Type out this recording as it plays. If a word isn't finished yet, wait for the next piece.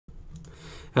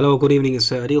Hello, good evening. It's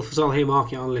Adil Fazal here,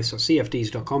 market analyst at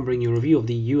CFDs.com, bringing you a review of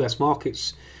the US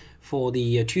markets for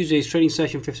the Tuesday's trading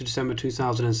session, 5th of December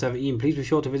 2017. Please be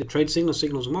sure to visit Trade Signals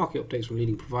and market updates from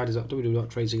leading providers at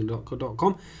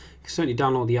www.tradesignal.com. You can certainly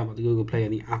download the app at the Google Play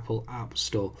and the Apple App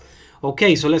Store.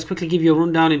 Okay, so let's quickly give you a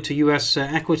rundown into US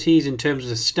equities in terms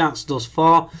of the stats thus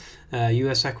far.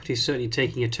 US equities certainly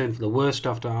taking a turn for the worst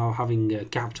after having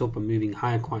gapped up and moving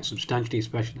higher quite substantially,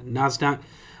 especially the Nasdaq,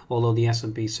 although the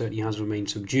S&P certainly has remained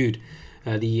subdued.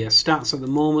 The stats at the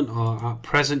moment are at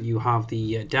present. You have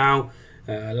the Dow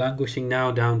languishing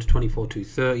now down to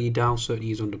 24,230. Dow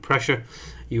certainly is under pressure.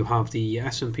 You have the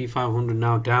S&P 500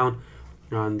 now down,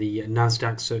 and the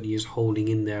Nasdaq certainly is holding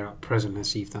in there at present.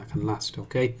 Let's see if that can last.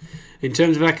 Okay, in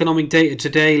terms of economic data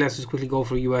today, let's just quickly go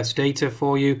through US data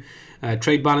for you.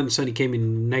 Trade balance certainly came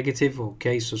in negative.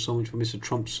 Okay, so much for Mr.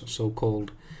 Trump's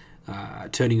so-called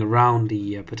turning around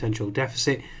the potential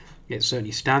deficit. It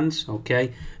certainly stands.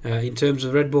 Okay, in terms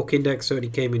of Red Book Index, certainly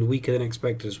came in weaker than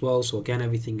expected as well. So again,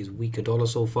 everything is weaker dollar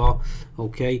so far.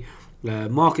 Okay,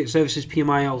 market services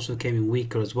PMI also came in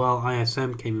weaker as well.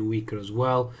 ISM came in weaker as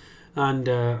well, and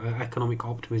economic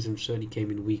optimism certainly came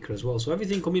in weaker as well. So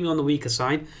everything coming on the weaker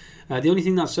side. The only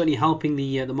thing that's certainly helping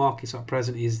the markets at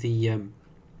present is the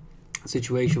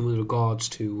situation with regards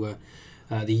to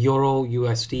the euro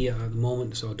USD at the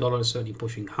moment. So dollar is certainly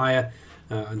pushing higher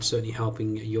and certainly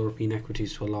helping European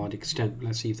equities to a large extent.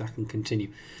 Let's see if that can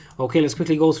continue. Okay, let's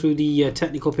quickly go through the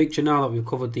technical picture now that we've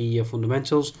covered the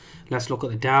fundamentals. Let's look at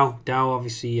the Dow. Dow,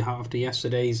 obviously, after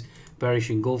yesterday's bearish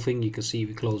engulfing, you can see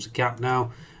we closed the gap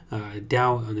now.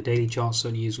 Dow on the daily chart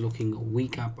certainly is looking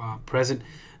weak at present.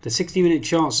 The 60-minute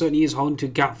chart certainly is holding to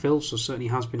gap fill, so certainly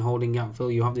has been holding gap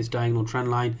fill. You have this diagonal trend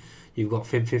line. You've got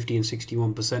Fib 50 and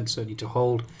 61% certainly to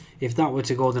hold. If that were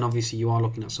to go, then obviously you are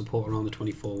looking at support around the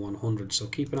 24,100. So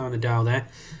keep an eye on the Dow there.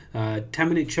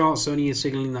 10-minute chart certainly is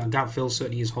signaling that gap fill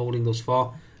certainly is holding thus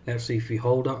far. Let's see if we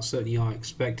hold that. Certainly are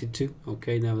expected to.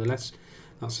 Okay, nevertheless,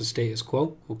 that's the status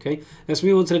quo. Okay, let's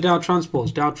move on to the Dow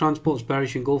Transports. Dow Transports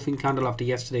bearish engulfing candle after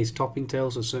yesterday's topping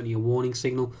tail, so certainly a warning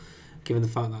signal, given the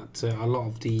fact that a lot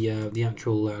of the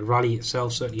actual rally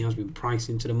itself certainly has been priced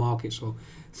into the market. So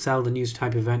sell the news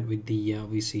type event with the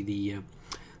obviously the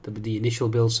initial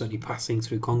bill certainly passing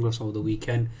through Congress over the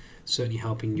weekend, certainly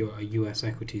helping your US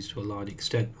equities to a large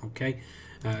extent. Okay,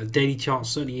 daily chart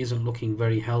certainly isn't looking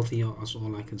very healthy. That's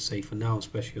all I can say for now,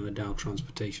 especially on the Dow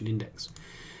Transportation Index.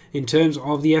 In terms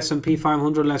of the S&P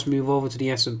 500, let's move over to the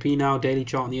S&P now. Daily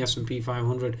chart on the S&P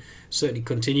 500 certainly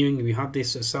continuing. We had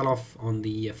this sell-off on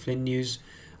the Flynn news.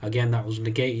 Again, that was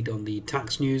negated on the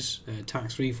tax news,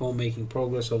 tax reform making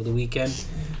progress over the weekend.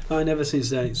 And ever since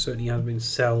then, it certainly has been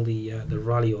sell the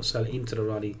rally, or sell into the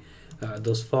rally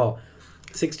thus far.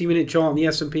 60-minute chart on the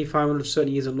S&P 500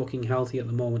 certainly isn't looking healthy at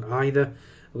the moment either.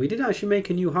 We did actually make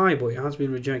a new high, but it has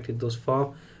been rejected thus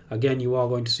far. Again, you are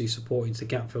going to see support into the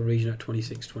gap fill region at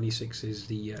 26. 26 is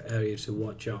the area to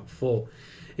watch out for.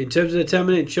 In terms of the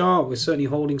 10-minute chart, we're certainly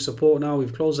holding support now.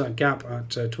 We've closed that gap at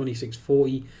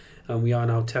 26.40, and we are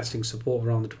now testing support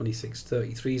around the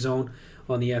 26.33 zone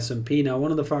on the S&P. Now,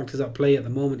 one of the factors at play at the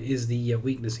moment is the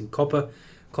weakness in copper.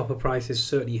 Copper price is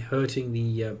certainly hurting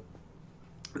the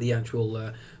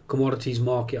actual commodities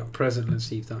market at present. Let's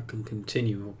see if that can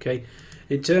continue. Okay,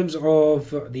 in terms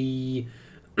of the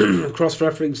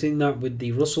cross-referencing that with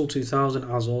the Russell 2000,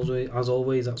 as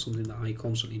always, that's something that I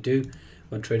constantly do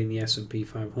when trading the S&P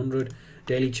 500.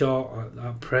 Daily chart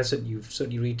at present, you've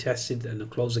certainly retested and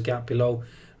closed the gap below,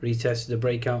 retested the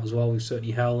breakout as well. We've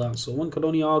certainly held that, so one could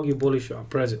only argue bullish at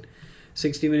present.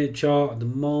 60-minute chart at the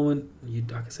moment,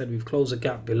 like I said, we've closed the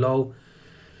gap below,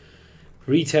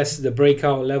 retested the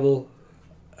breakout level.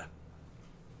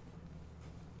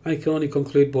 I can only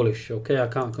conclude bullish. Okay, I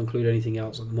can't conclude anything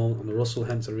else at the moment on the Russell,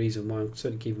 hence the reason why I'm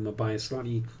certainly keeping my bias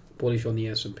slightly bullish on the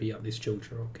S&P at this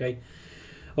juncture.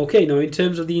 Okay, now in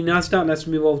terms of the Nasdaq, let's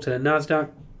move over to the Nasdaq.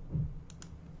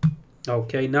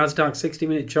 Okay, Nasdaq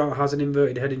 60-minute chart has an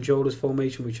inverted head and shoulders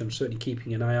formation, which I'm certainly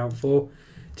keeping an eye out for.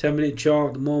 10-minute chart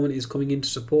at the moment is coming into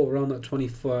support around that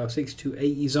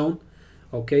 62.80 zone.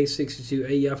 Okay,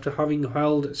 62.80 after having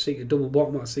held a double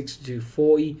bottom at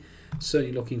 62.40.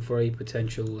 Certainly looking for a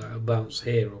potential bounce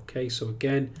here. Okay, so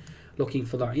again, looking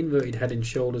for that inverted head and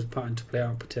shoulders pattern to play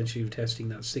out, potentially testing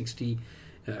that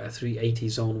 63.80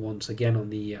 zone once again on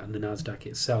the Nasdaq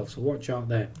itself. So watch out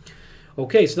there.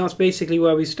 Okay, so that's basically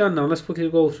where we stand now. Let's quickly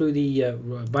go through the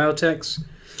biotechs.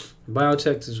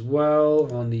 Biotechs as well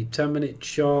on the 10-minute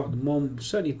chart at the moment.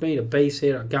 Certainly made a base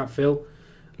here at gap fill.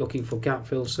 Looking for gap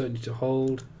fill certainly to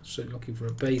hold. Certainly looking for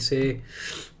a base here.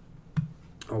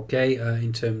 Okay,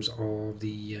 in terms of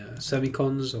the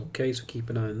semicons, okay, so keep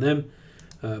an eye on them.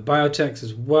 Biotechs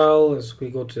as well. As we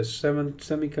go to the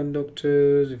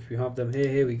semiconductors, if you have them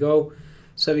here we go.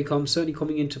 Semicon certainly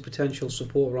coming into potential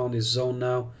support around this zone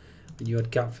now. And you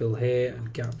had gap fill here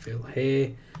and gap fill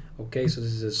here. Okay, so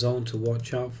this is a zone to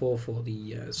watch out for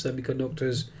the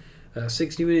semiconductors.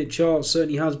 60-minute chart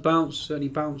certainly has bounced,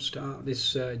 at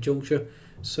this juncture.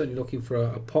 Certainly looking for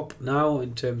a pop now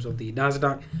in terms of the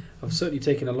Nasdaq. I've certainly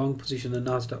taken a long position in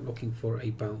the Nasdaq, looking for a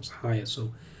bounce higher,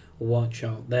 so watch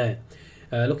out there.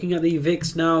 Looking at the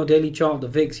VIX now, daily chart of the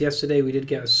VIX. Yesterday we did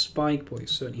get a spike, but it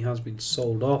certainly has been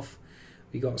sold off.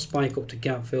 We got a spike up to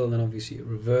gap fill, and then obviously it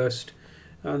reversed.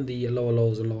 And the lower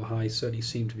lows and lower highs certainly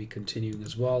seem to be continuing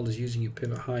as well. Just using your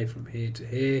pivot high from here to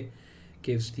here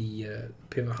gives the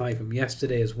pivot high from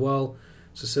yesterday as well.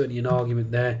 So certainly an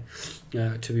argument there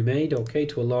to be made, okay,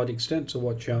 to a large extent, so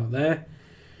watch out there.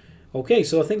 Okay,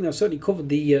 so I think I've certainly covered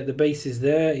the bases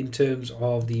there in terms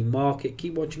of the market.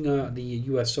 Keep watching the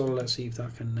US dollar. Let's see if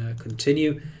that can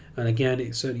continue. And again,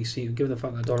 it certainly seems, given the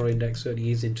fact that the dollar index certainly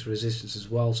is into resistance as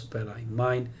well, so bear that in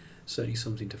mind. Certainly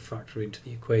something to factor into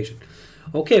the equation.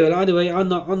 Okay, well, either way, on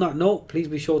that note, please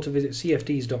be sure to visit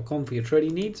cfds.com for your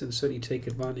trading needs and certainly take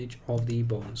advantage of the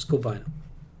bonus. Goodbye now.